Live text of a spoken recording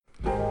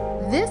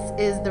This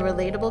is the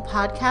Relatable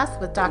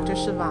Podcast with Dr.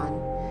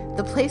 Siobhan,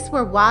 the place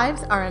where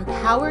wives are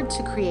empowered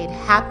to create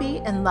happy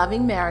and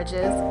loving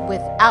marriages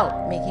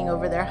without making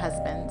over their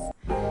husbands.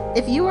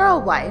 If you are a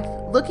wife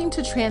looking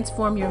to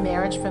transform your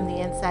marriage from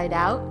the inside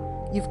out,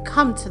 you've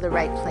come to the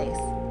right place.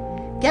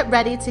 Get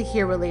ready to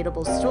hear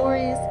relatable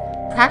stories,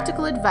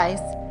 practical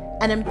advice,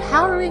 and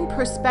empowering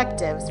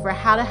perspectives for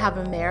how to have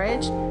a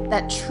marriage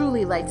that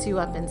truly lights you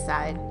up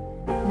inside.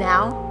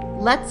 Now,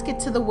 let's get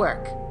to the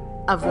work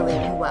of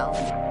relating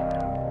well.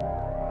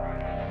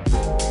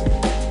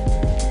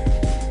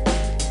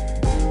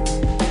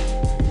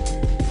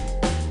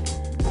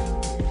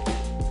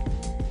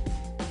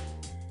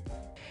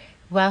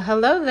 Well,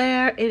 hello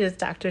there. It is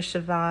Dr.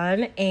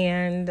 Siobhan,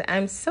 and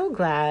I'm so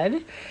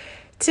glad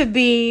to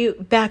be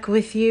back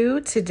with you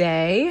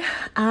today.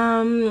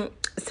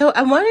 So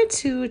I wanted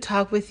to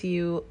talk with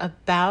you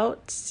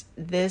about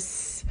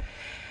this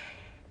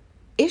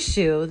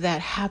issue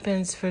that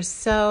happens for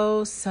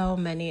so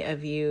many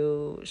of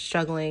you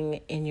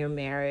struggling in your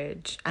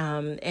marriage.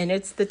 And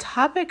it's the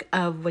topic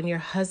of when your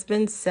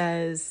husband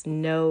says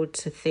no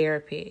to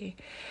therapy.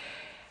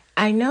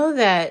 I know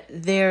that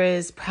there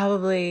is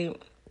probably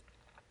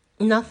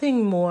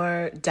nothing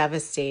more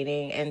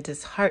devastating and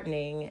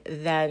disheartening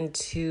than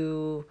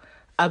to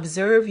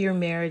observe your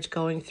marriage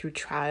going through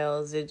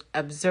trials,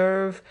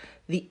 observe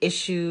the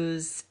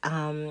issues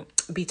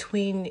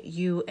between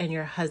you and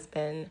your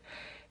husband,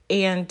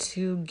 and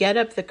to get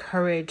up the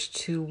courage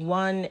to,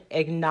 one,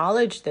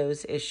 acknowledge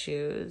those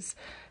issues,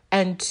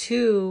 and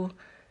two,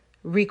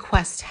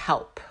 request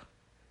help,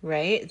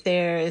 right?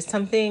 There is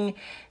something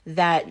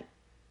that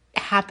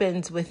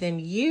happens within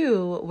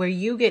you where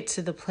you get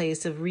to the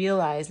place of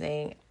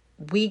realizing,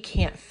 we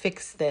can't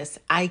fix this.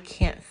 I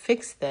can't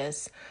fix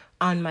this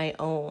on my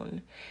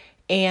own.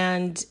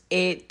 And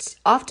it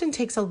often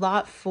takes a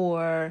lot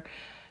for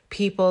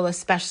people,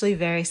 especially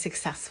very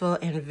successful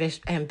and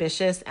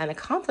ambitious and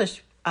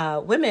accomplished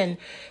women,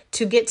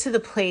 to get to the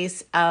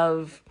place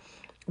of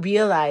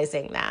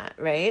realizing that,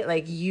 right?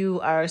 Like, you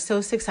are so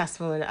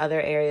successful in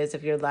other areas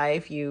of your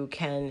life. You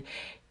can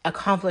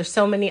accomplish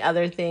so many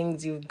other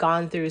things. You've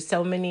gone through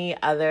so many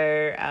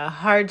other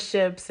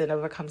hardships and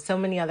overcome so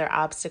many other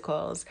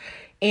obstacles.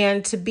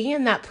 And to be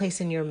in that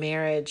place in your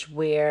marriage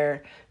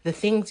where the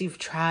things you've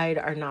tried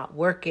are not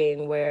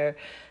working, where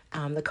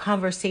the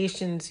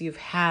conversations you've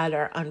had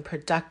are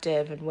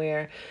unproductive, and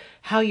where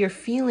how you're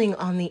feeling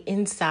on the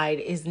inside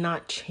is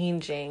not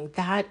changing,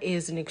 that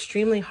is an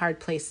extremely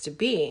hard place to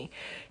be.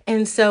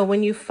 And so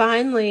when you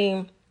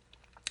finally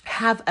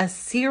have a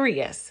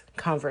serious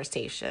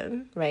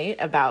conversation, right,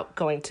 about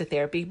going to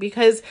therapy,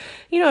 because,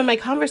 in my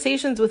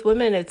conversations with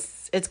women,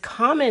 it's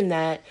common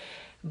that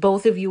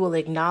both of you will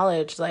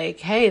acknowledge,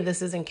 like, hey,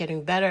 this isn't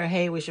getting better.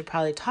 Hey, we should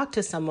probably talk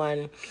to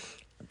someone.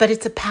 But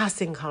it's a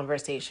passing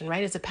conversation,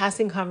 right? It's a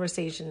passing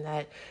conversation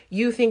that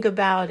you think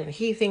about and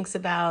he thinks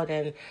about,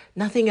 and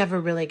nothing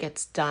ever really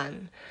gets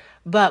done.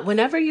 But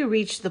whenever you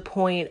reach the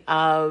point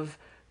of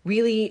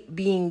really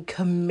being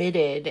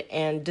committed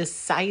and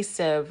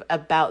decisive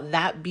about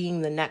that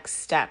being the next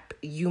step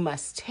you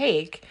must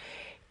take,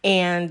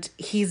 and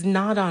he's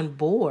not on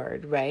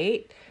board,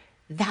 right?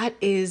 That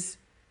is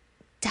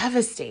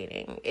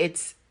devastating.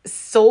 It's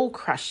soul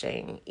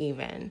crushing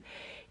even.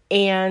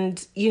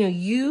 And,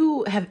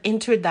 you have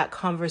entered that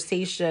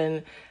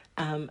conversation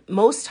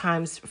most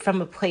times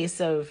from a place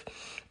of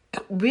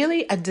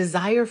really a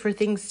desire for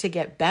things to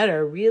get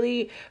better,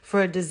 really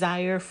for a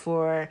desire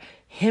for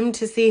him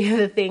to see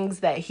the things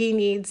that he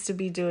needs to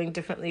be doing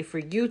differently, for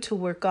you to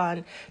work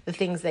on the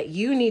things that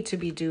you need to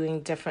be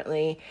doing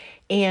differently.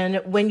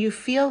 And when you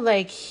feel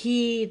like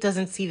he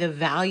doesn't see the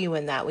value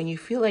in that, when you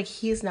feel like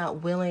he's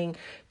not willing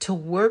to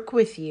work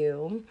with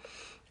you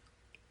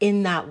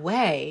in that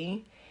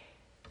way,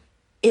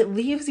 it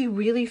leaves you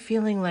really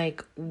feeling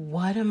like,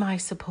 what am I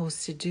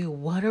supposed to do?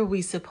 What are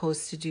we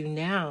supposed to do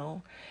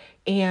now?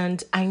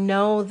 And I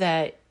know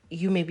that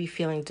you may be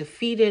feeling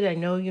defeated. I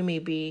know you may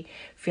be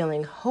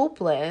feeling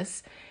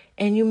hopeless.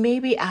 And you may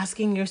be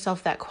asking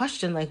yourself that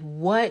question, like,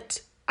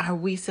 what are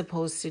we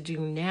supposed to do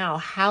now?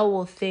 How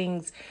will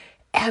things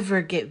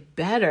ever get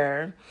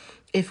better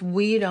if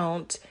we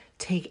don't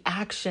take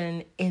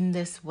action in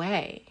this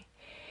way?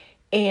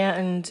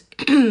 And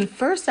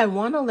first, I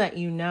want to let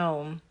you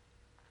know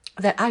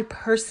that I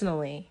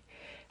personally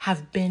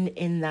have been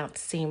in that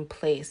same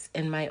place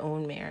in my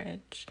own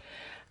marriage,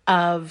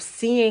 of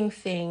seeing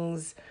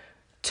things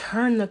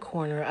turn the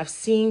corner, of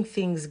seeing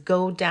things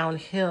go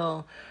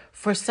downhill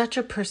for such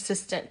a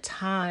persistent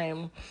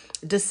time,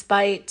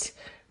 despite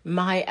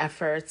my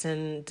efforts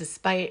and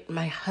despite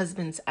my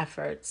husband's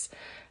efforts.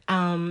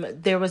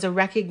 There was a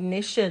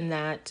recognition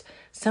that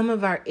some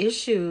of our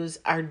issues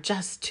are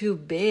just too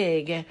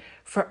big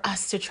for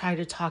us to try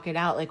to talk it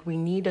out. Like, we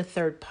need a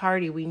third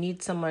party. We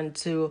need someone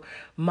to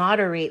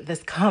moderate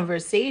this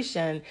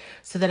conversation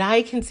so that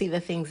I can see the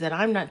things that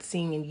I'm not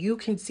seeing and you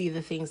can see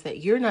the things that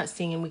you're not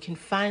seeing. And we can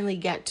finally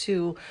get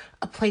to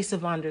a place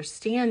of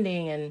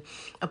understanding and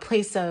a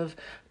place of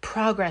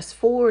progress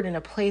forward and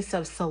a place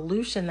of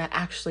solution that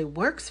actually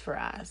works for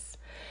us.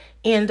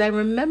 And I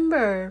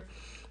remember,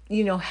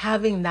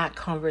 having that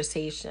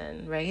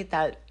conversation, right?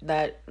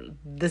 That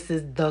this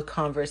is the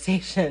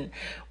conversation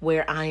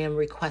where I am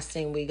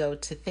requesting we go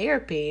to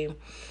therapy.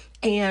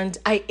 And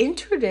I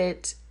entered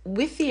it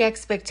with the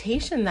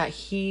expectation that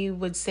he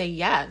would say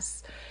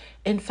yes.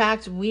 In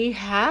fact, we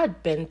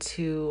had been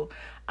to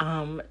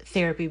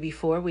therapy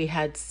before. We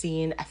had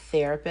seen a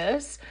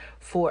therapist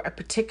for a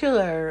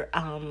particular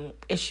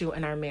issue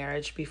in our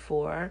marriage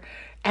before.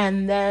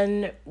 And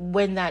then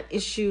when that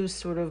issue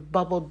sort of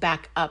bubbled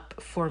back up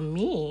for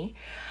me,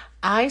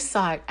 I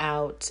sought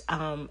out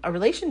a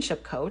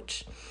relationship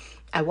coach.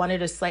 I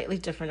wanted a slightly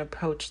different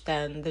approach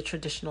than the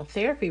traditional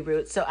therapy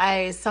route. So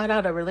I sought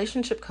out a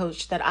relationship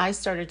coach that I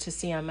started to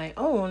see on my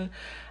own,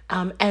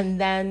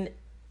 and then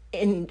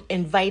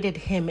invited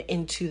him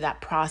into that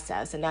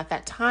process. And at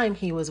that time,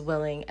 he was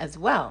willing as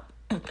well.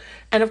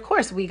 And of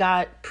course, we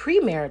got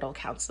premarital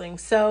counseling.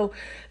 So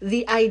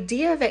the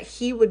idea that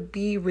he would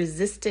be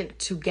resistant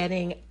to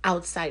getting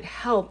outside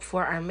help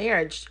for our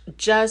marriage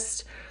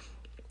just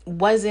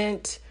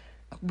wasn't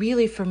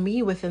really for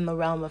me within the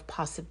realm of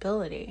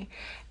possibility.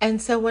 And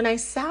so when I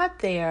sat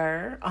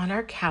there on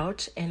our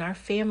couch in our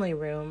family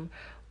room,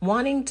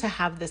 wanting to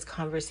have this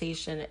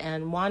conversation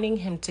and wanting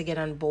him to get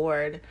on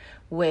board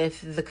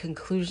with the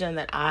conclusion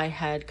that I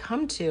had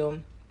come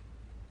to,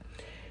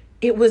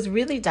 it was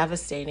really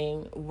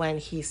devastating when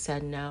he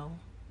said no.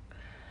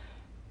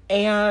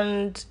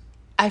 And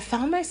I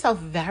found myself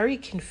very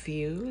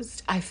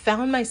confused. I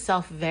found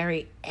myself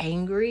very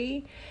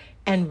angry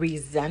and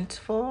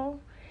resentful.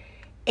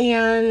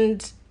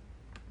 And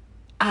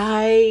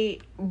I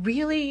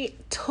really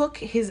took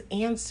his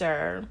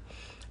answer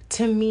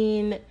to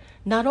mean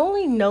not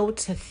only no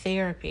to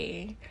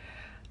therapy,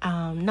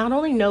 not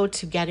only no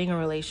to getting a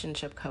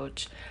relationship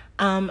coach,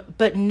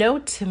 but no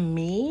to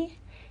me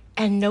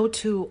and no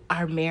to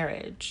our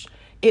marriage.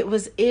 It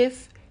was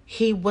if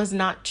he was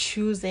not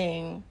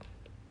choosing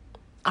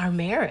our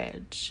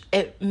marriage.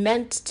 It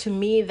meant to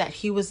me that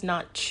he was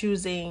not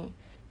choosing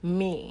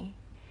me.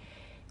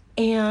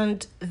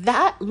 And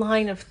that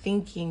line of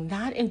thinking,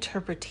 that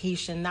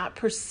interpretation, that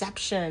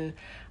perception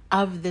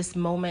of this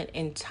moment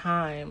in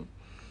time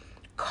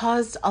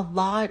caused a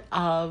lot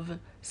of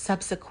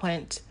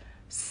subsequent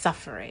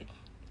suffering.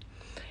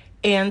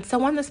 And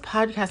so on this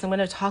podcast, I'm going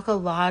to talk a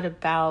lot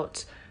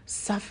about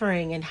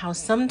suffering and how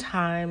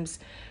sometimes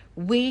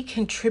we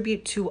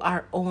contribute to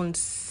our own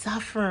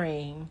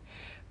suffering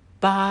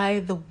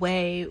by the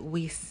way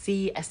we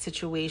see a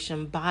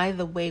situation, by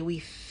the way we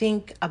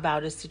think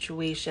about a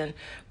situation,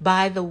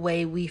 by the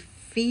way we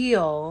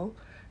feel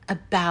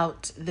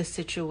about the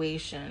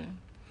situation.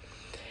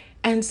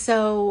 And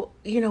so,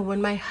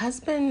 when my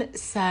husband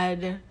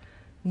said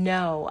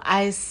no,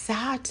 I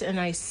sat and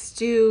I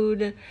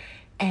stewed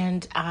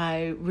and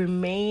I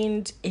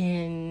remained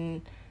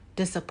in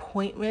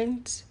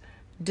disappointment,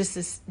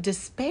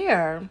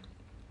 despair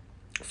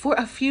for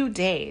a few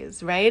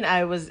days, right?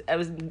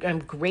 I'm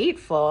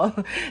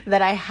grateful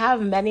that I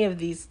have many of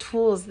these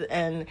tools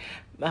and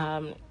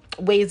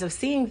ways of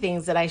seeing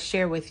things that I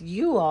share with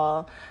you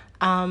all.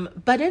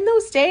 But in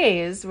those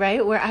days,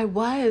 right, where I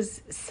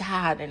was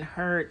sad and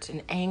hurt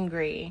and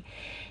angry,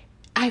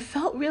 I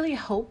felt really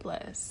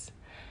hopeless.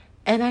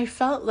 And I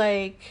felt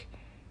like,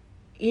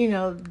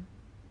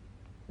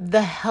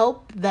 the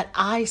help that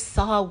I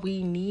saw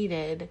we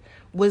needed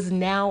was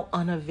now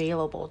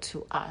unavailable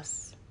to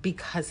us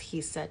because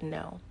he said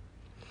no.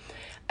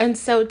 And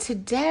so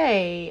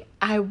today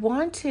I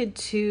wanted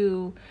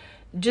to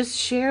just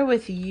share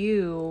with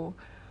you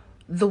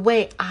the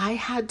way I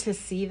had to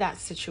see that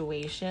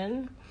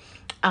situation,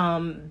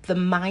 the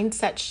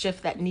mindset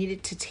shift that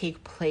needed to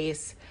take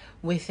place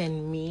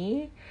within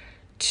me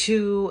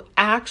to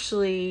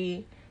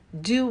actually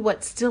do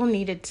what still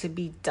needed to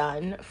be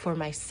done for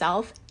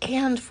myself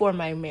and for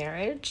my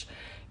marriage,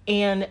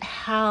 and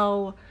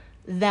how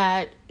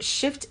that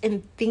shift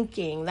in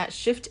thinking, that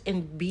shift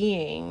in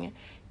being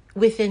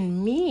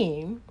within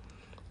me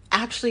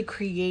actually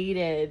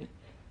created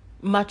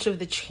much of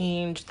the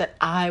change that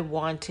I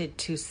wanted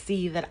to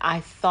see, that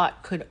I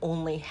thought could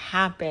only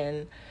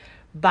happen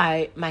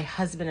by my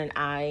husband and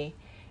I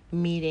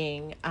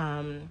meeting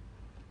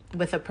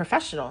with a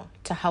professional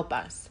to help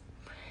us.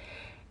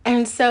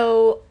 And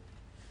so,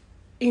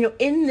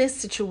 in this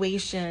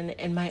situation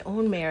in my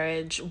own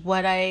marriage,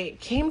 what I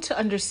came to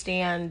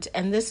understand,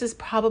 and this is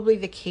probably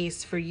the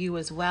case for you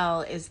as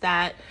well, is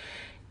that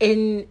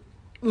in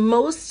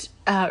most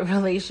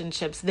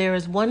relationships, there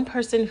is one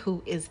person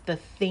who is the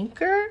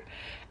thinker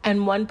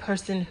and one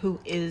person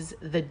who is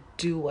the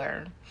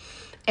doer.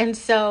 And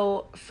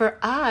so for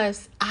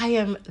us, I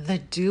am the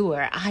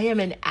doer. I am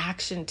an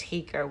action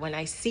taker. When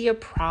I see a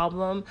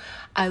problem,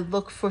 I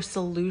look for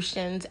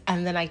solutions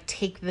and then I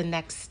take the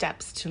next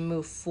steps to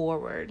move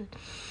forward.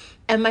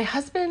 And my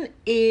husband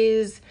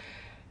is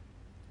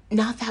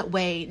not that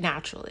way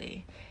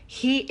naturally.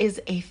 He is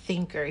a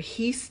thinker.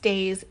 He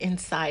stays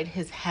inside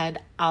his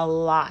head a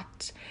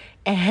lot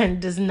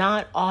and does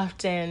not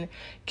often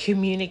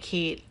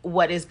communicate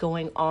what is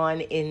going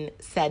on in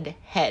said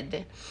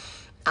head.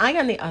 I,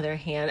 on the other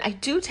hand, I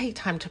do take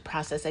time to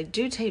process. I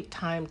do take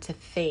time to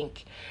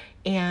think.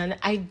 And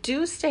I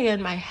do stay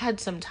in my head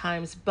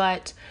sometimes,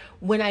 but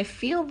when I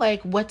feel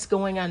like what's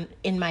going on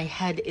in my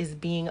head is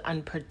being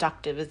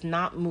unproductive, is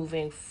not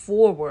moving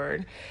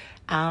forward,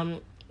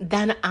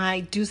 then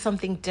I do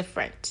something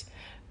different.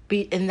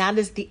 And that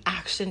is the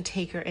action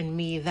taker in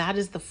me. That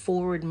is the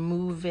forward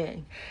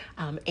moving,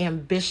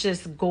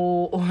 ambitious,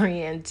 goal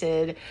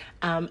oriented,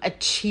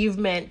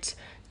 achievement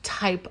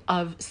type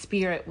of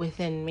spirit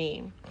within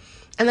me.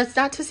 And that's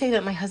not to say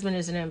that my husband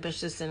isn't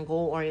ambitious and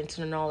goal oriented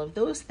and all of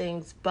those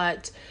things,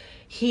 but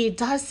he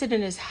does sit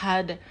in his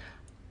head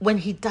when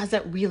he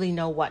doesn't really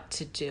know what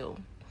to do.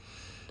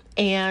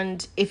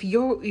 And if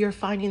you're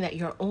finding that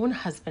your own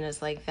husband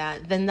is like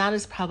that, then that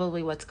is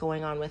probably what's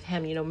going on with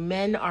him. You know,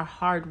 men are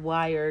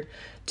hardwired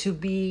to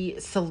be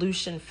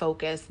solution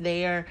focused.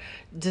 They are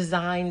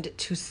designed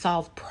to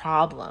solve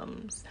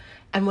problems.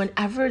 And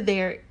whenever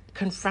they're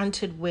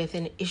confronted with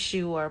an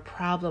issue or a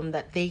problem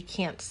that they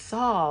can't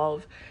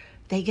solve,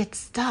 they get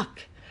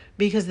stuck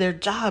because their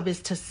job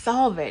is to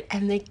solve it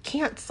and they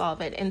can't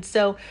solve it. And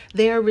so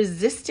they are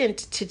resistant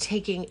to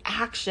taking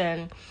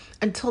action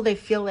until they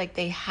feel like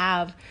they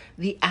have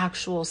the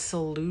actual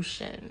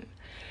solution.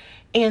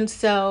 And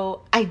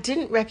so I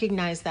didn't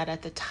recognize that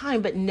at the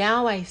time, but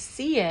now I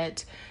see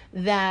it,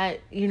 that,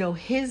 you know,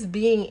 his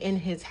being in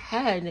his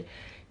head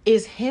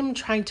is him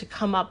trying to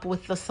come up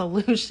with the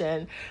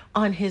solution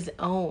on his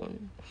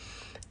own.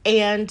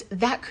 And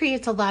that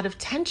creates a lot of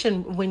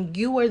tension when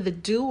you are the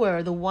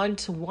doer, the one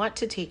to want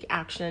to take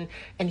action,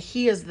 and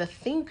he is the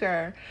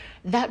thinker.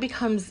 That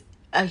becomes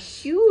a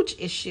huge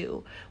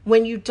issue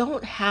when you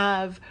don't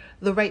have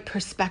the right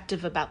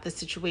perspective about the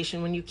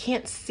situation, when you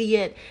can't see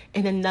it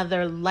in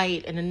another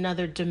light, in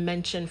another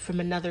dimension, from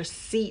another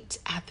seat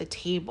at the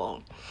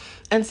table.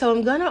 And so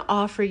I'm going to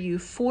offer you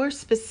four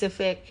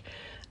specific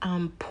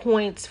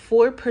points,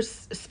 four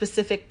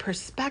specific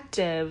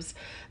perspectives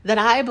that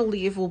I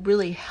believe will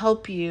really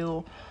help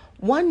you,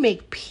 one,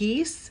 make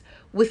peace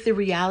with the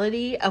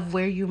reality of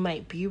where you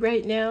might be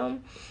right now,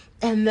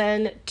 and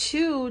then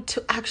two,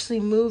 to actually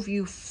move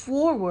you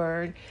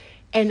forward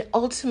and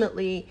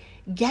ultimately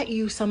get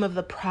you some of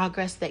the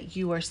progress that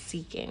you are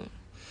seeking.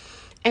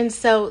 And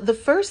so the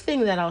first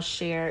thing that I'll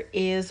share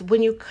is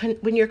when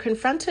you're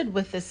confronted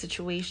with this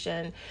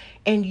situation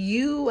and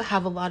you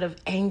have a lot of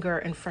anger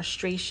and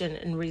frustration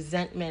and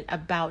resentment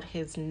about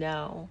his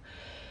no,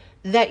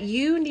 that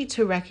you need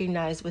to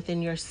recognize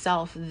within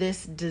yourself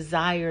this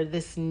desire,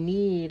 this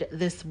need,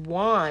 this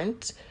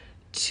want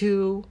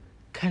to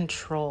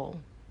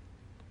control,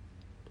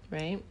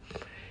 right?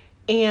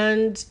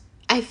 And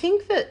I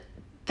think that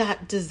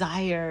that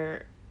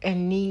desire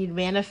and need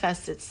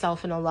manifests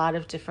itself in a lot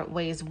of different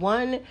ways.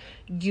 One,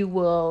 you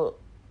will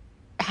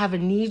have a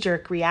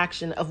knee-jerk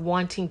reaction of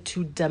wanting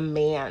to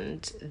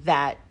demand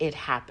that it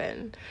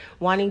happen,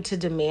 wanting to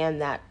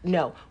demand that,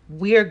 no,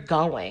 we're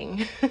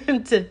going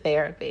to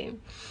therapy.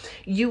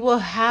 You will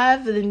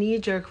have the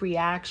knee-jerk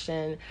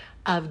reaction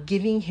of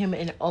giving him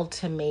an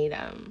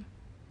ultimatum,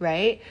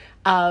 right?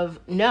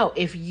 Of, no,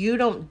 if you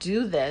don't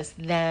do this,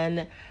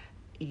 then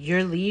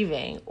you're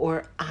leaving,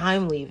 or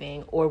I'm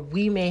leaving, or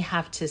we may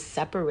have to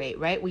separate,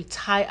 right? We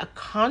tie a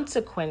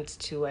consequence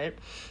to it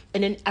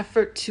in an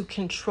effort to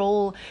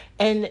control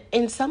and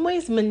in some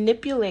ways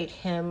manipulate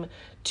him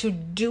to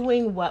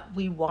doing what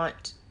we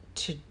want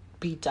to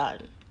be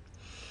done.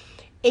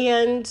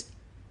 And,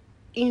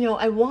 you know,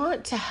 I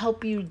want to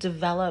help you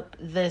develop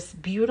this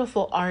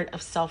beautiful art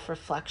of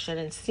self-reflection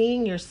and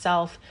seeing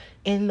yourself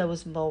in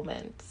those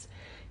moments.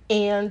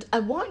 And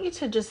I want you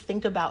to just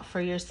think about for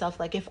yourself,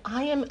 like, if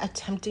I am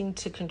attempting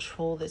to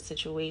control this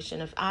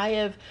situation, if I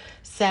have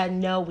said,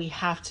 no, we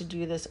have to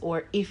do this,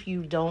 or if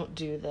you don't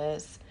do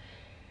this,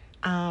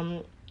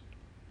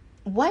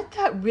 what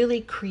that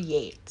really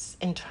creates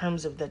in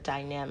terms of the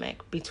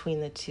dynamic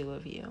between the two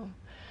of you,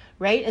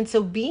 right? And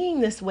so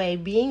being this way,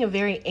 being a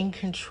very in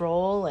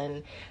control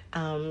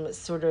and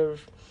sort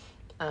of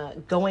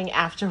going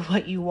after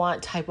what you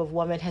want type of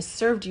woman has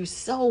served you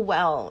so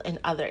well in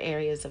other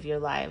areas of your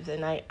lives.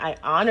 And I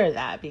honor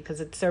that because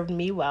it served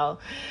me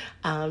well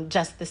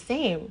just the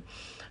same.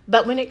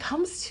 But when it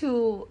comes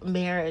to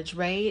marriage,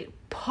 right,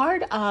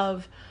 part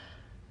of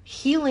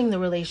healing the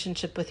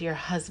relationship with your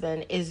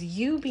husband is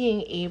you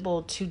being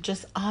able to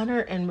just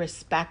honor and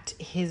respect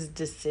his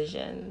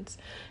decisions.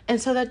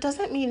 And so that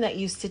doesn't mean that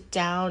you sit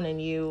down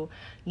and you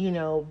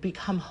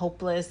become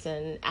hopeless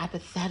and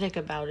apathetic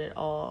about it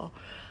all.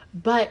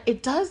 But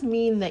it does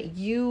mean that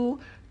you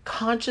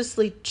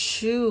consciously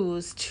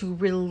choose to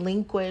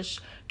relinquish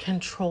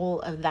control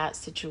of that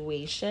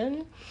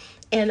situation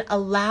and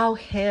allow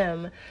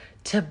him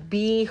to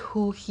be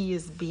who he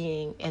is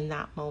being in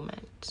that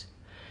moment.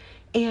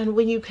 And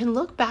when you can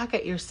look back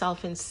at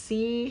yourself and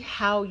see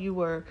how you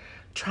were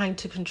trying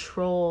to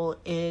control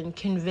in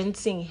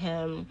convincing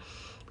him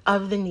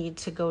of the need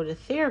to go to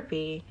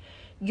therapy,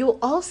 you'll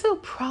also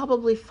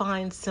probably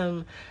find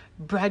some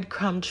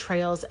breadcrumb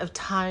trails of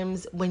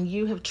times when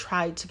you have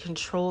tried to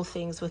control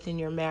things within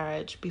your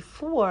marriage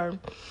before,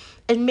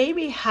 and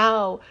maybe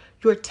how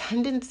your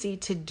tendency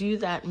to do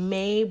that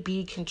may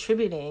be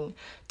contributing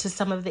to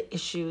some of the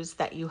issues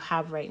that you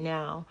have right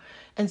now.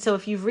 And so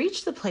if you've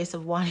reached the place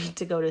of wanting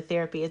to go to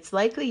therapy, it's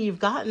likely you've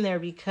gotten there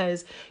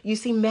because you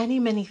see many,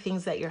 many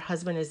things that your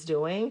husband is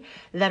doing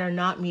that are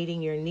not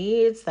meeting your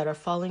needs, that are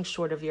falling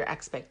short of your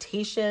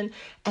expectation,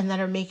 and that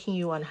are making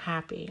you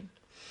unhappy.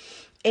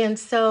 And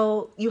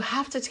so you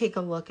have to take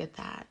a look at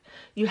that.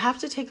 You have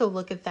to take a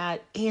look at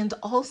that and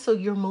also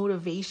your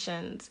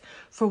motivations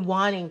for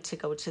wanting to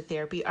go to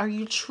therapy. Are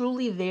you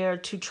truly there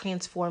to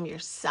transform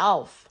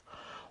yourself?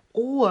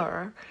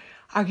 Or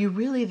are you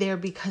really there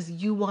because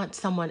you want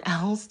someone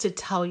else to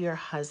tell your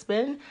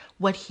husband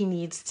what he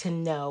needs to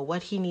know,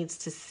 what he needs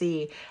to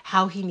see,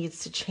 how he needs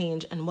to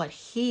change, and what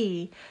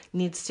he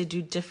needs to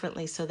do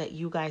differently so that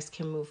you guys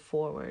can move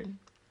forward?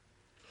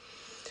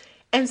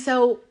 And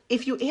so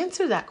if you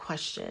answer that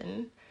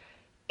question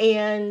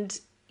and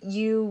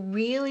you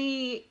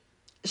really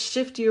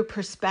shift your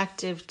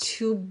perspective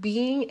to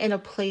being in a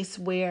place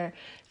where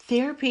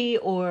therapy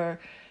or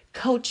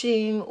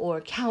coaching or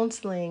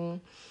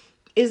counseling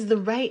is the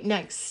right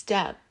next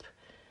step,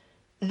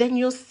 then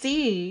you'll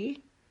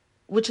see,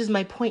 which is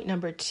my point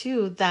number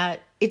 2,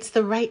 that it's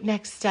the right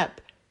next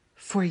step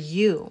for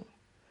you.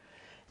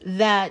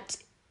 That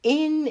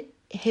in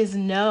his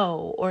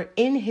no or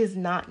in his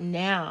not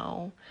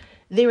now,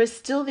 there is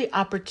still the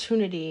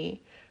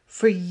opportunity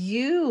for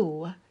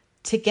you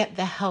to get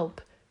the help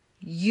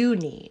you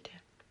need.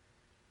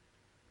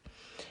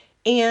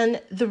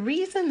 And the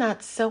reason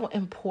that's so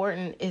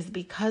important is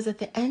because at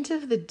the end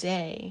of the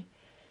day,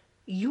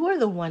 you are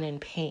the one in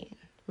pain,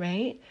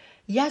 right?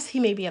 Yes, he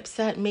may be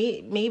upset.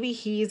 Maybe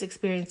he's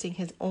experiencing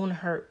his own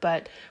hurt.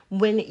 But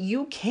when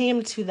you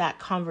came to that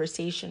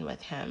conversation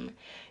with him,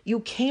 you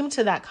came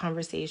to that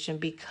conversation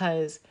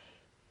because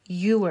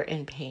you were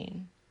in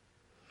pain.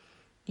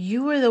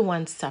 You were the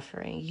one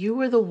suffering. You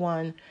were the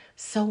one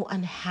so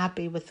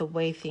unhappy with the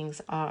way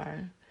things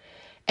are.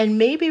 And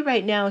maybe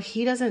right now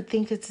he doesn't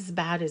think it's as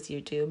bad as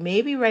you do.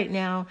 Maybe right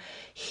now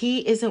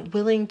he isn't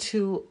willing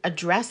to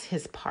address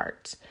his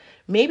part.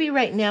 Maybe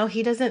right now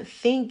he doesn't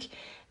think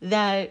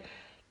that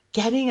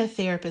getting a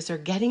therapist or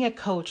getting a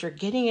coach or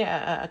getting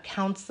a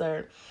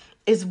counselor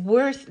is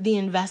worth the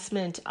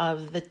investment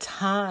of the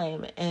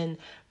time and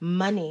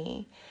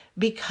money,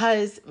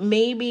 because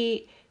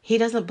maybe he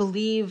doesn't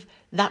believe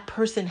that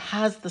person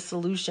has the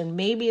solution.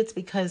 Maybe it's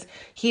because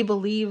he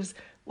believes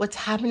what's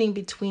happening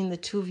between the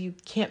two of you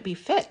can't be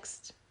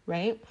fixed,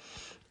 right?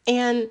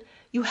 And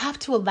you have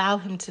to allow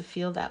him to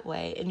feel that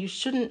way, and you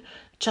shouldn't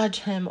judge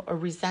him or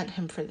resent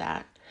him for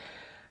that.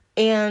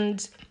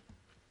 And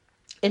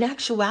in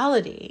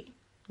actuality,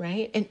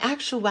 right? In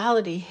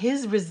actuality,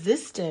 his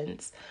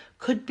resistance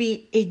could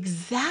be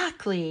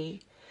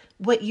exactly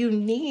what you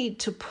need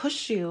to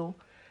push you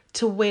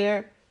to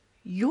where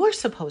you're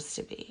supposed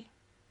to be.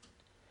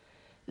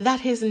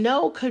 That his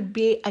no could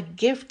be a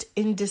gift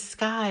in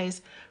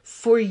disguise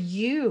for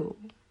you,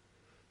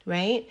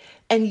 right?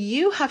 And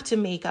you have to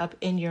make up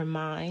in your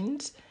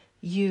mind,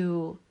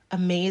 you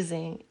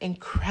amazing,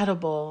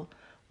 incredible,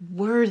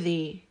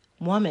 worthy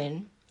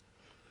woman,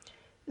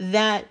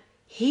 that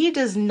he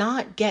does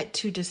not get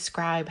to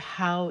describe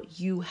how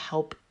you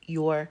help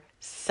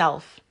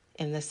yourself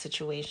in this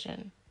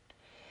situation.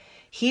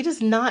 He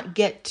does not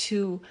get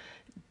to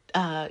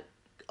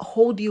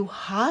hold you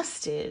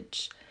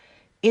hostage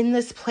in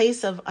this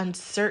place of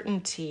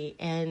uncertainty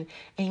and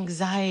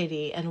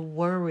anxiety and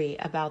worry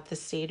about the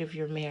state of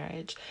your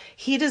marriage.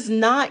 He does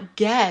not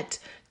get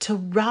to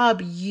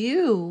rob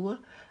you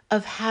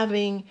of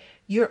having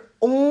your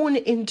own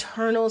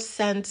internal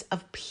sense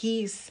of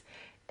peace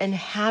and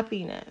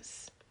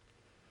happiness.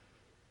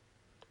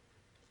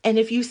 And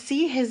if you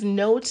see his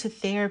no to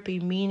therapy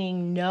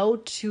meaning no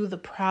to the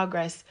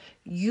progress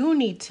you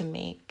need to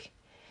make,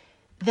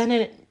 then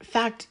in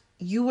fact,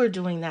 you are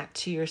doing that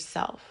to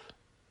yourself,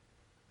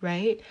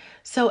 right?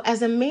 So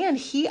as a man,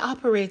 he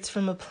operates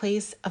from a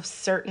place of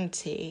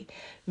certainty,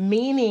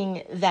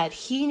 meaning that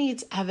he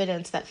needs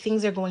evidence that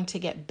things are going to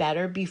get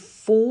better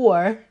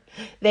before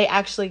they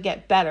actually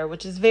get better,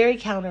 which is very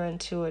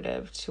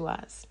counterintuitive to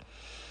us.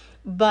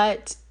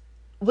 But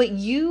what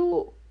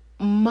you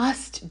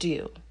must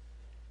do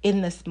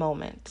in this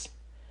moment,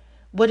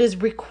 what is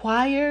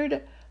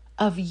required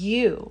of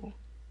you,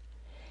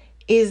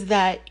 is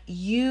that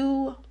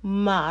you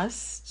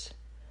must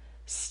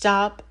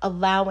stop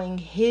allowing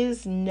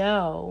his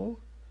no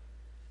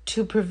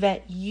to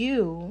prevent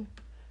you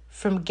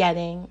from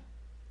getting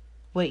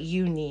what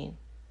you need.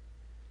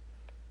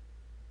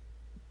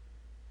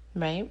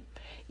 Right?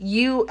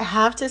 You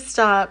have to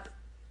stop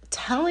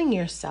telling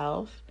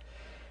yourself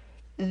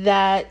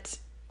that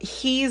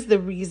he's the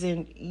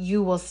reason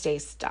you will stay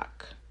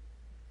stuck.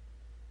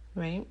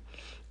 Right?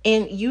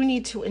 And you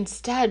need to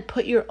instead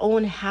put your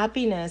own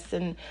happiness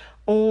and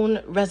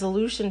own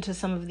resolution to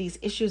some of these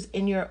issues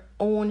in your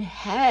own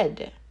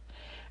head,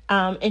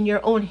 in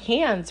your own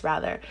hands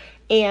rather.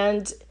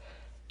 And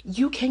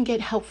you can get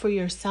help for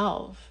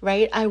yourself,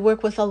 right? I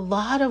work with a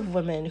lot of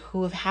women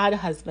who have had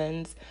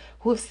husbands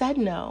who have said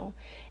no.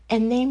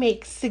 and they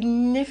make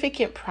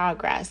significant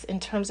progress in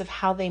terms of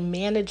how they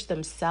manage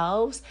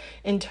themselves,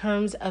 in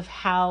terms of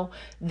how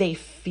they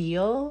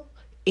feel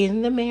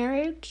in the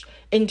marriage,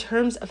 in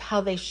terms of how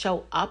they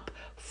show up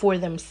for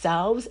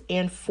themselves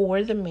and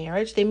for the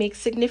marriage. They make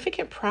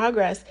significant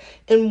progress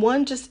in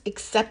one, just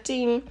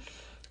accepting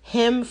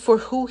him for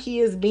who he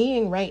is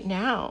being right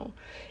now.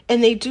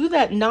 And they do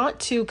that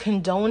not to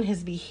condone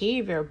his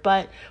behavior,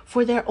 but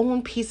for their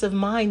own peace of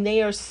mind.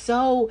 They are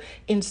so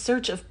in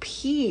search of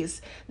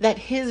peace that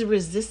his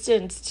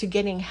resistance to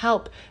getting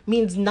help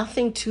means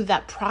nothing to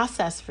that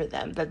process for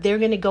them, that they're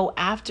going to go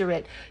after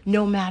it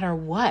no matter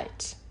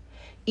what.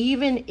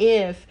 Even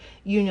if,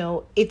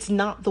 it's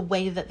not the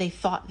way that they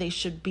thought they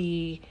should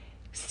be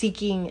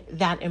seeking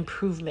that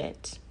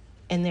improvement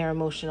in their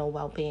emotional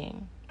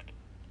well-being,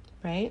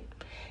 right?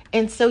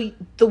 And so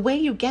the way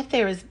you get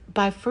there is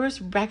by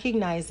first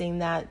recognizing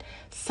that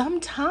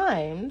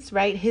sometimes,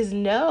 right, his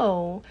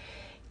no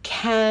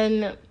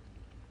can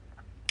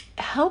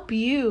help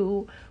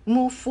you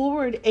move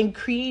forward in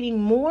creating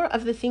more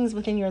of the things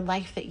within your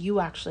life that you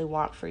actually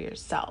want for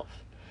yourself.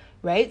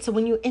 Right? So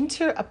when you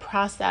enter a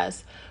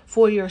process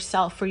for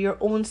yourself, for your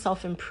own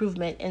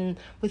self-improvement, and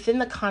within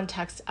the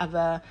context of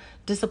a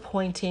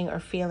disappointing or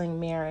failing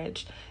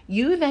marriage,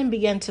 you then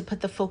begin to put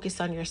the focus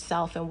on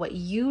yourself and what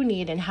you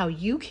need and how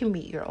you can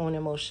meet your own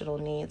emotional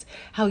needs,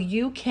 how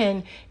you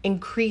can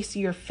increase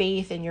your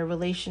faith and your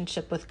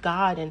relationship with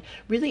God and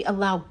really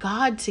allow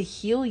God to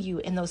heal you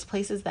in those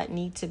places that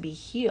need to be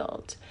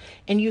healed.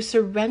 And you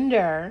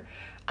surrender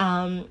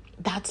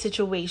that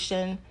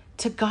situation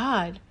to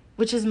God,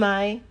 which is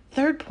my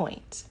third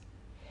point,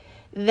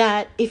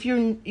 that if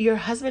your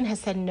husband has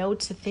said no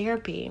to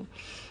therapy,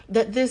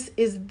 that this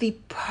is the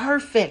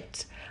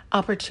perfect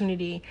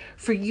opportunity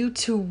for you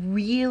to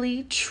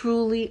really,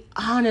 truly,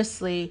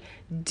 honestly,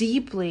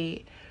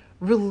 deeply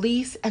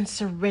release and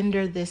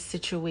surrender this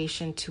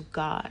situation to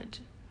God.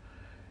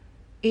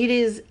 It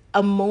is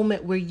a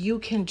moment where you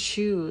can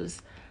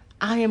choose,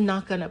 I am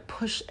not going to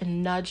push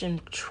and nudge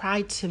and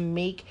try to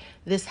make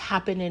this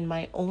happen in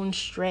my own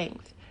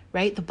strength.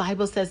 Right? The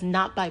Bible says,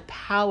 not by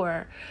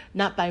power,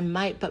 not by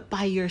might, but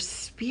by your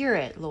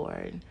spirit,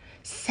 Lord.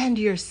 Send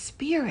your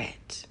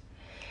spirit.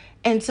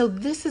 And so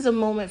this is a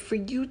moment for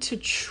you to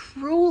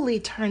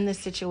truly turn this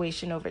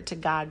situation over to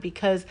God,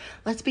 because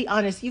let's be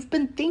honest, you've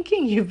been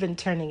thinking you've been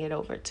turning it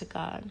over to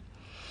God.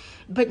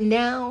 But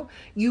now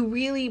you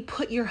really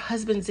put your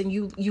husbands and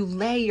you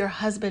lay your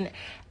husband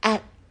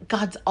at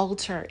God's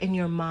altar in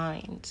your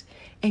mind,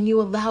 and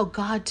you allow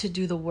God to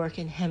do the work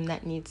in him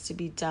that needs to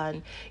be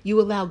done. You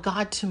allow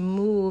God to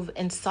move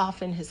and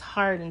soften his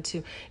heart and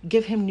to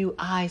give him new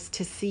eyes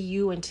to see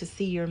you and to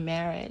see your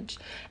marriage.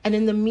 And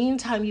in the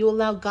meantime, you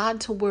allow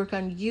God to work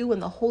on you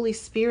and the Holy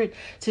Spirit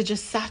to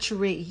just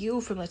saturate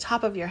you from the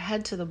top of your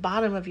head to the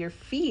bottom of your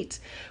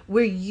feet,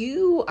 where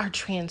you are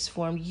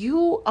transformed.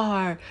 You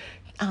are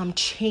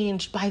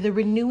changed by the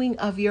renewing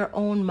of your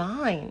own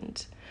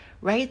mind.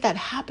 Right? That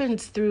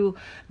happens through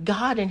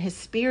God and his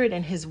spirit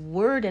and his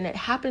word. And it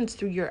happens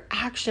through your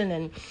action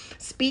and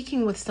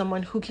speaking with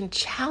someone who can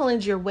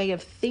challenge your way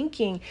of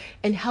thinking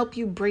and help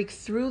you break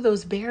through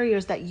those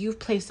barriers that you've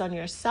placed on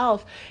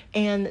yourself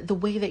and the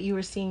way that you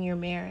are seeing your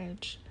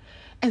marriage.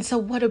 And so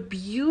what a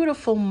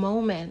beautiful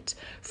moment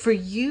for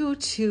you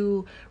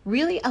to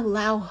really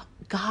allow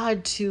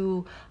God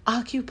to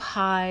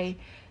occupy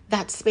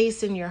that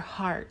space in your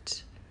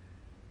heart,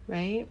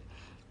 right?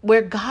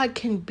 Where God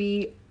can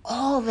be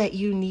all that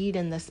you need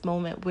in this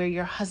moment, where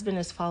your husband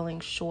is falling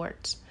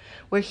short,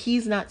 where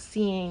he's not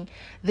seeing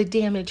the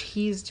damage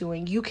he's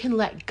doing. You can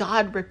let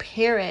God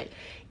repair it,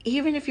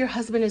 even if your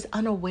husband is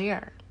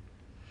unaware.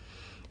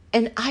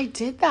 And I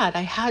did that.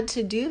 I had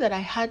to do that. I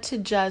had to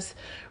just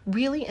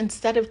really,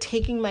 instead of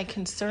taking my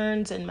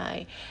concerns and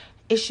my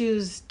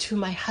issues to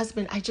my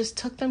husband, I just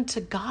took them to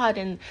God.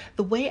 And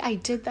the way I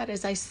did that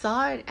is I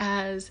saw it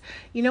as,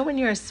 when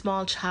you're a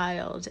small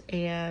child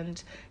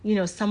and,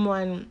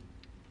 someone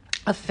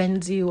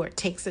offends you or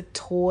takes a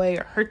toy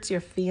or hurts your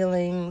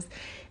feelings,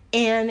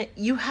 and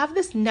you have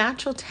this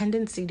natural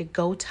tendency to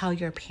go tell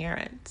your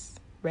parents,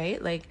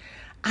 right? Like,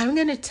 I'm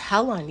going to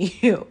tell on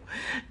you,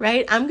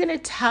 right? I'm going to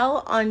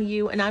tell on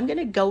you, and I'm going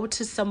to go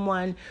to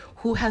someone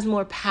who has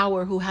more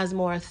power, who has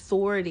more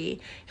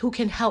authority, who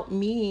can help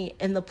me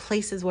in the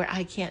places where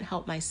I can't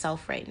help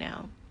myself right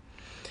now.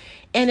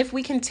 And if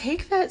we can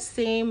take that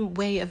same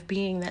way of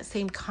being, that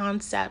same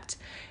concept,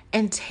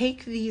 and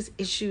take these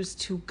issues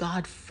to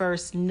God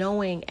first,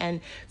 knowing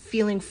and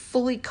feeling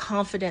fully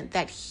confident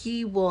that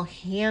he will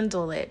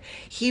handle it.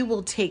 He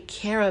will take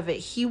care of it.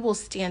 He will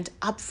stand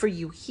up for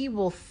you. He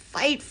will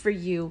fight for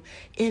you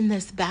in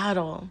this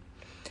battle.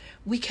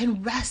 We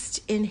can rest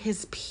in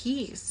his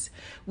peace.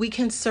 We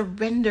can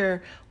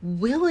surrender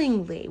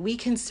willingly. We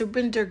can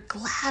surrender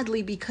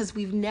gladly, because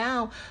we've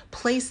now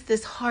placed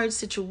this hard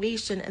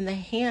situation in the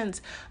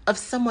hands of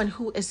someone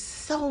who is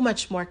so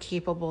much more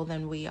capable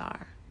than we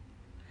are.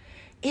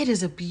 It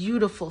is a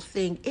beautiful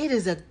thing. It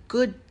is a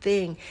good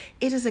thing.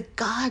 It is a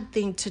God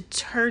thing to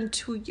turn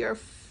to your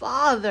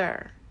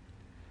Father,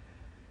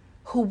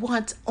 who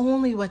wants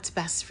only what's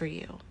best for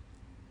you.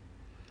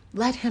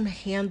 Let him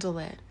handle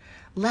it.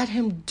 Let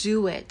him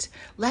do it.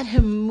 Let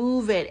him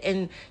move it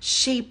and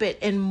shape it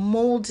and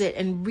mold it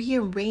and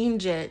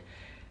rearrange it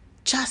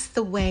just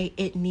the way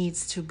it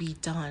needs to be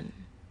done.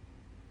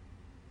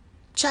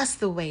 Just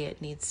the way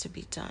it needs to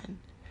be done.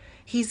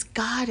 He's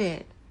got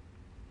it.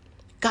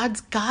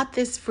 God's got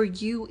this for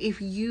you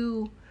if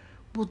you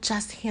will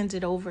just hand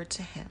it over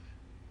to him.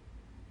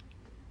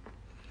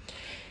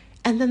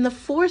 And then the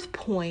fourth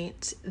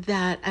point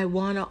that I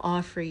want to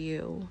offer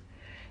you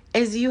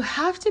is you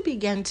have to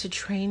begin to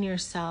train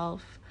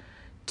yourself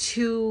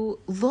to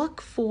look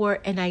for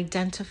and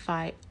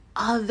identify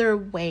other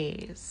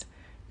ways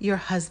your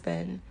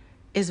husband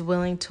is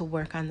willing to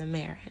work on the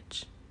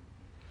marriage.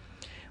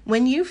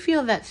 When you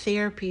feel that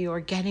therapy or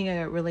getting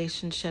a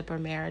relationship or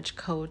marriage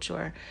coach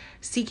or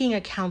seeking a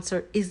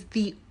counselor is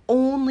the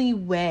only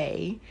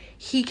way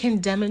he can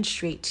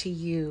demonstrate to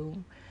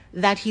you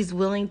that he's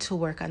willing to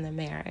work on the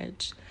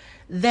marriage,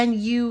 then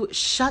you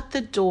shut the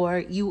door,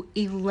 you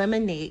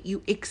eliminate,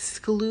 you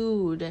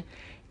exclude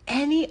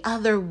any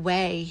other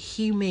way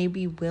he may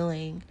be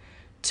willing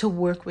to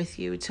work with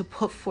you, to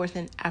put forth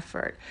an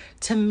effort,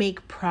 to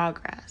make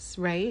progress,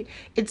 right?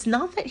 It's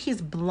not that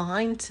he's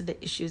blind to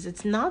the issues.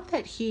 It's not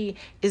that he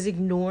is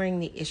ignoring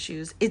the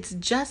issues. It's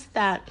just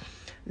that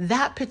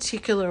that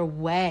particular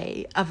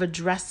way of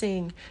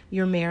addressing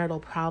your marital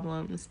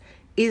problems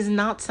is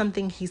not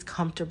something he's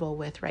comfortable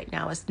with right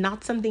now. It's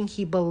not something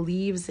he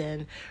believes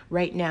in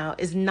right now.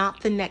 Is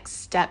not the next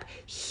step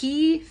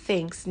he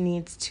thinks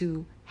needs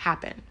to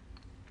happen.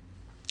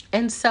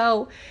 And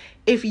so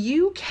if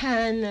you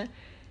can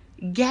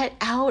get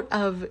out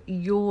of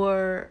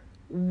your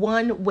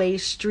one-way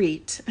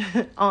street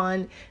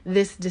on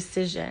this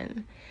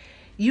decision,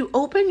 you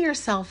open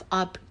yourself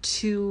up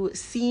to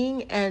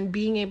seeing and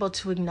being able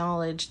to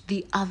acknowledge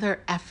the other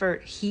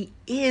effort he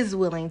is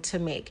willing to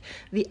make,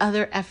 the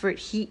other effort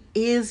he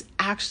is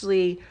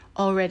actually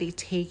already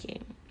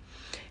taking.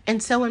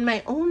 And so in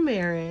my own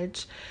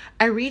marriage,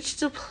 I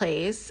reached a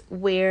place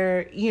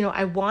where,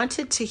 I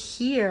wanted to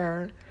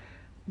hear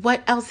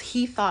what else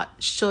he thought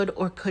should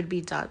or could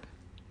be done.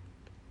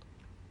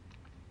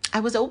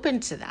 I was open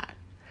to that.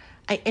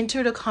 I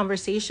entered a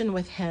conversation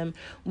with him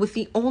with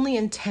the only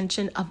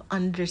intention of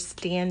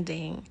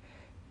understanding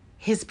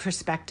his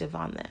perspective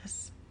on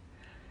this.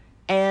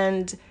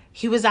 And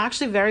he was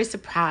actually very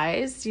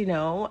surprised.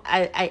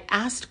 I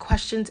asked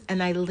questions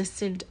and I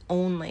listened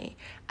only.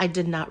 I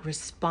did not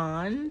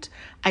respond.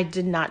 I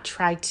did not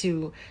try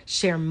to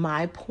share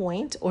my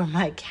point or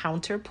my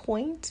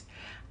counterpoint.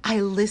 I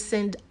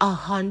listened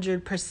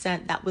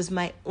 100%. That was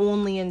my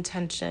only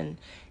intention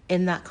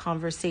in that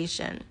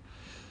conversation.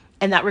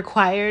 And that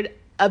required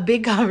a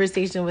big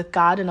conversation with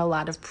God and a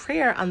lot of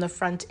prayer on the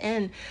front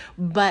end.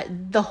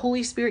 But the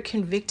Holy Spirit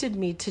convicted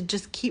me to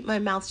just keep my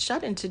mouth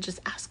shut and to just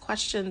ask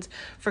questions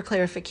for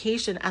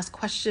clarification, ask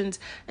questions,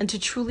 and to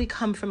truly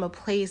come from a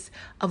place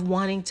of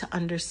wanting to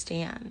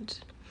understand.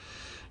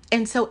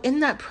 And so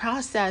in that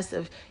process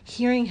of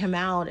hearing him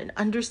out and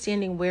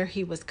understanding where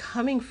he was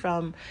coming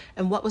from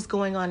and what was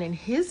going on in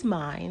his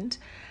mind,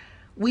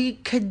 we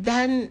could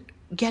then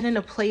get in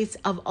a place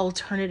of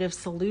alternative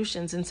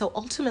solutions. And so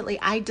ultimately,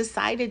 I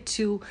decided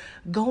to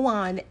go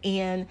on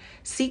and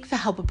seek the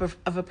help of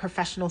a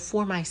professional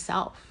for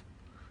myself.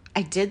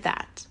 I did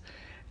that.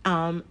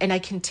 And I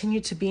continue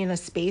to be in a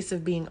space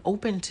of being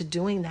open to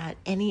doing that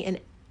any and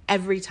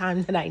every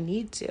time that I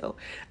need to.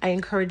 I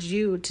encourage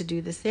you to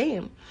do the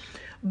same.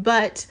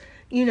 But,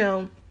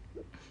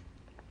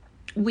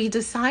 we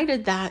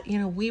decided that,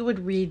 we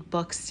would read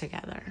books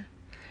together.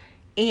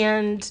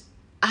 And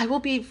I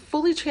will be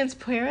fully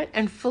transparent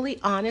and fully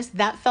honest.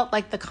 That felt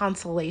like the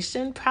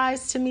consolation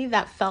prize to me.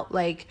 That felt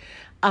like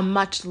a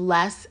much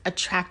less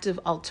attractive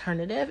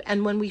alternative.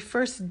 And when we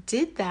first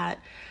did that,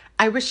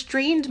 I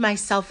restrained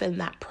myself in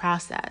that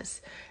process.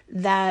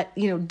 That,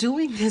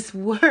 doing this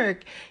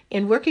work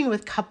and working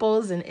with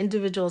couples and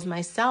individuals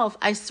myself,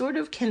 I sort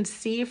of can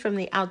see from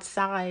the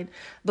outside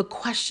the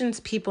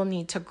questions people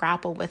need to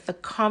grapple with, the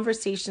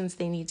conversations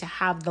they need to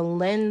have, the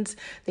lens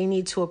they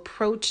need to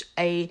approach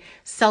a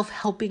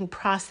self-helping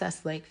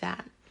process like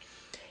that.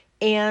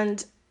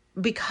 And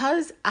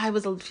because I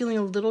was feeling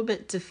a little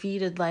bit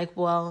defeated, like,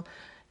 well,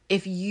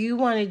 if you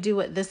want to do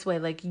it this way,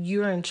 like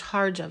you're in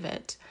charge of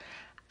it,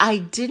 I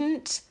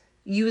didn't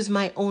use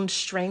my own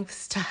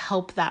strengths to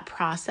help that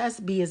process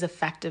be as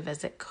effective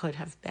as it could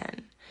have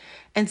been.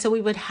 And so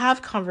we would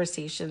have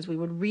conversations, we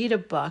would read a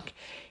book,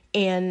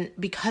 and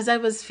because I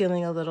was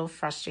feeling a little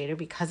frustrated,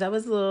 because I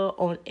was a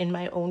little in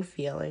my own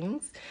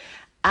feelings,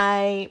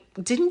 I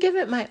didn't give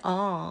it my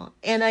all.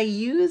 And I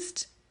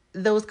used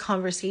those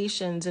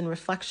conversations and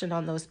reflection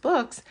on those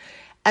books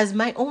as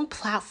my own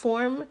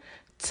platform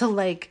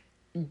to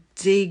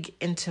dig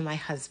into my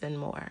husband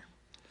more.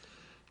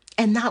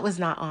 And that was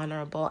not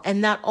honorable.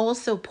 And that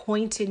also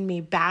pointed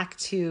me back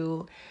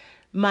to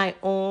my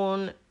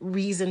own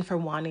reason for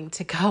wanting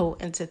to go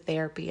into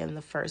therapy in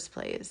the first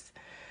place.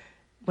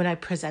 When I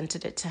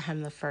presented it to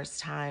him the first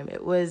time,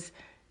 it was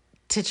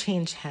to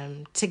change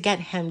him, to get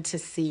him to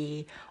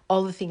see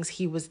all the things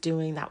he was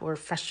doing that were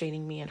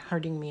frustrating me and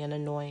hurting me and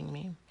annoying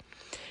me.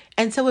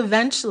 And so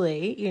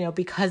eventually,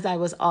 because I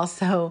was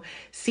also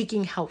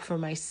seeking help for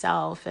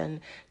myself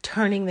and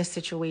turning the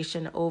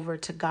situation over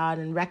to God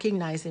and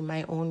recognizing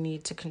my own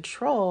need to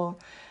control,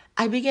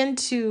 I began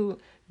to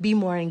be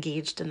more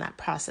engaged in that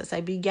process.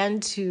 I began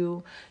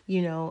to,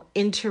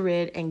 enter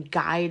it and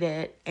guide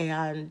it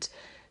and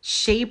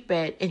shape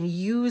it and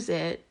use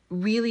it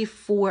really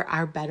for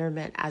our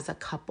betterment as a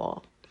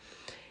couple.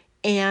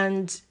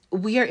 And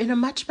we are in a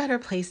much better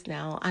place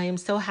now. I am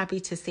so happy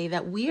to say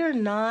that we are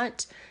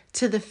not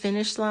to the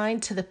finish line,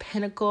 to the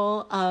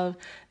pinnacle of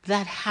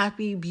that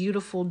happy,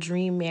 beautiful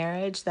dream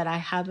marriage that I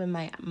have in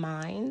my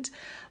mind.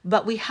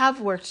 But we have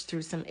worked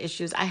through some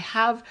issues. I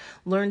have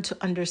learned to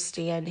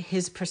understand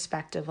his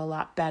perspective a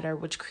lot better,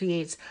 which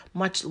creates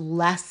much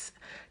less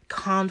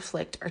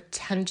conflict or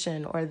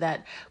tension or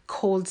that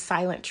cold,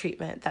 silent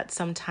treatment that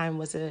sometimes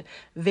was a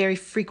very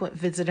frequent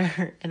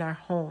visitor in our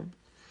home.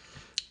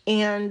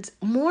 And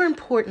more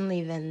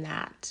importantly than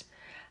that,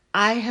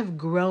 I have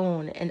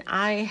grown and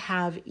I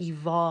have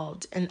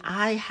evolved and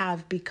I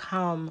have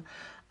become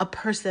a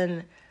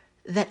person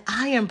that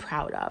I am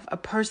proud of, a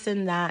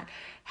person that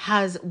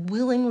has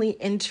willingly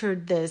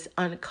entered this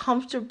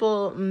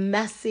uncomfortable,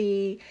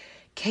 messy,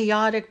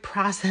 chaotic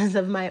process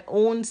of my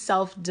own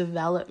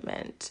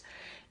self-development.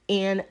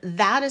 And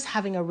that is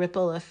having a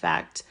ripple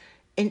effect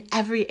in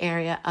every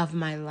area of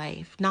my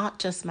life, not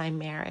just my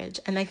marriage.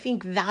 And I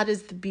think that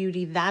is the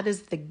beauty, that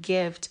is the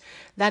gift,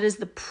 that is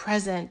the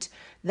present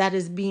that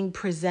is being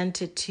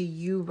presented to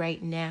you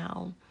right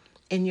now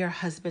in your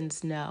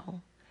husband's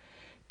no.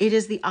 It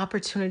is the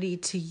opportunity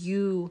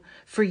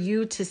for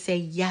you to say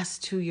yes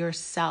to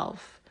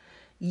yourself,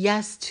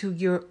 yes to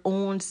your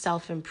own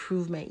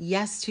self-improvement,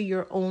 yes to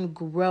your own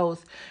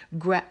growth,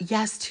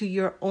 yes to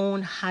your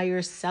own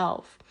higher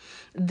self.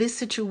 This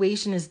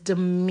situation is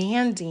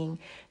demanding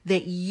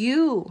that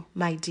you,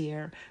 my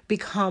dear,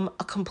 become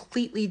a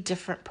completely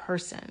different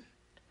person.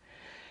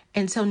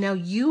 And so now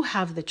you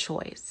have the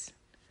choice.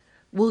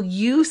 Will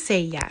you say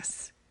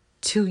yes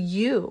to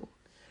you?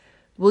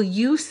 Will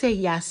you say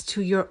yes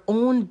to your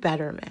own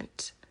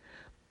betterment?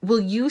 Will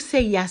you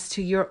say yes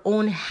to your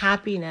own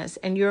happiness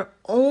and your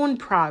own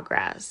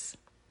progress?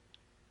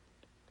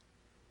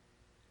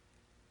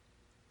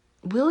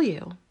 Will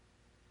you?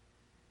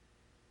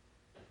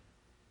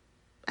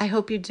 I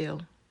hope you do.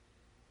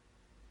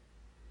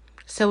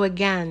 So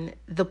again,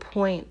 the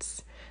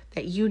points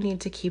that you need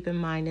to keep in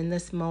mind in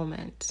this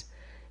moment,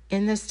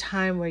 in this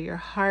time where your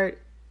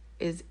heart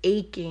is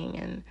aching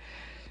and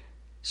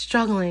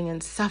struggling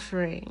and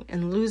suffering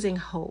and losing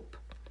hope,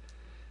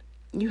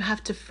 you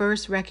have to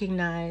first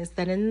recognize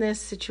that in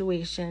this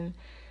situation,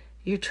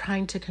 you're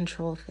trying to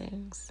control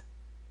things.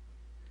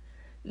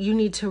 You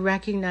need to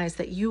recognize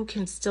that you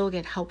can still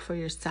get help for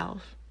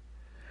yourself.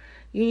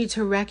 You need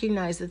to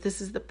recognize that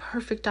this is the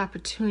perfect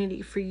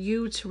opportunity for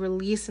you to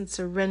release and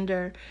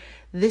surrender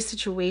this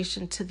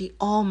situation to the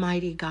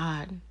Almighty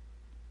God.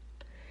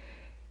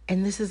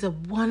 And this is a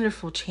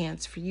wonderful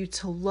chance for you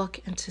to look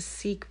and to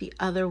seek the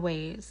other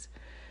ways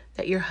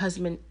that your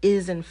husband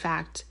is, in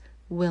fact,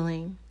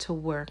 willing to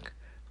work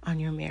on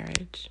your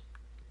marriage.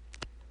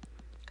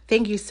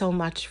 Thank you so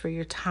much for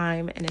your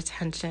time and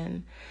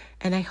attention.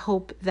 And I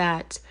hope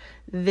that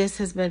this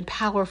has been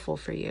powerful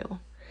for you.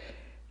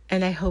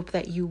 And I hope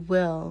that you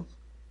will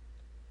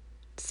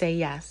say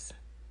yes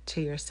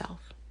to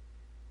yourself.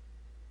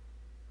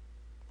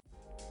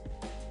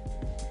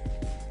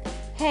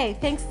 Hey,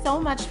 thanks so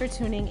much for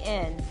tuning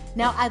in.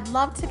 Now, I'd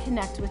love to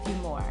connect with you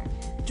more.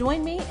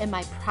 Join me in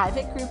my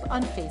private group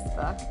on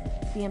Facebook,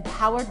 the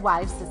Empowered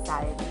Wives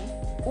Society,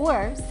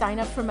 or sign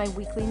up for my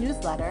weekly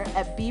newsletter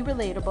at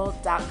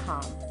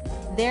berelatable.com.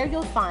 There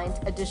you'll find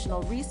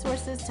additional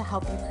resources to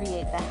help you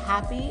create the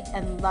happy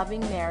and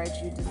loving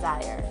marriage you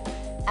desire.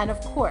 And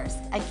of course,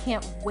 I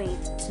can't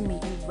wait to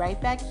meet you right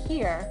back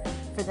here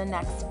for the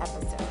next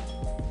episode.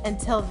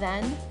 Until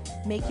then,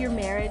 make your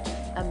marriage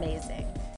amazing.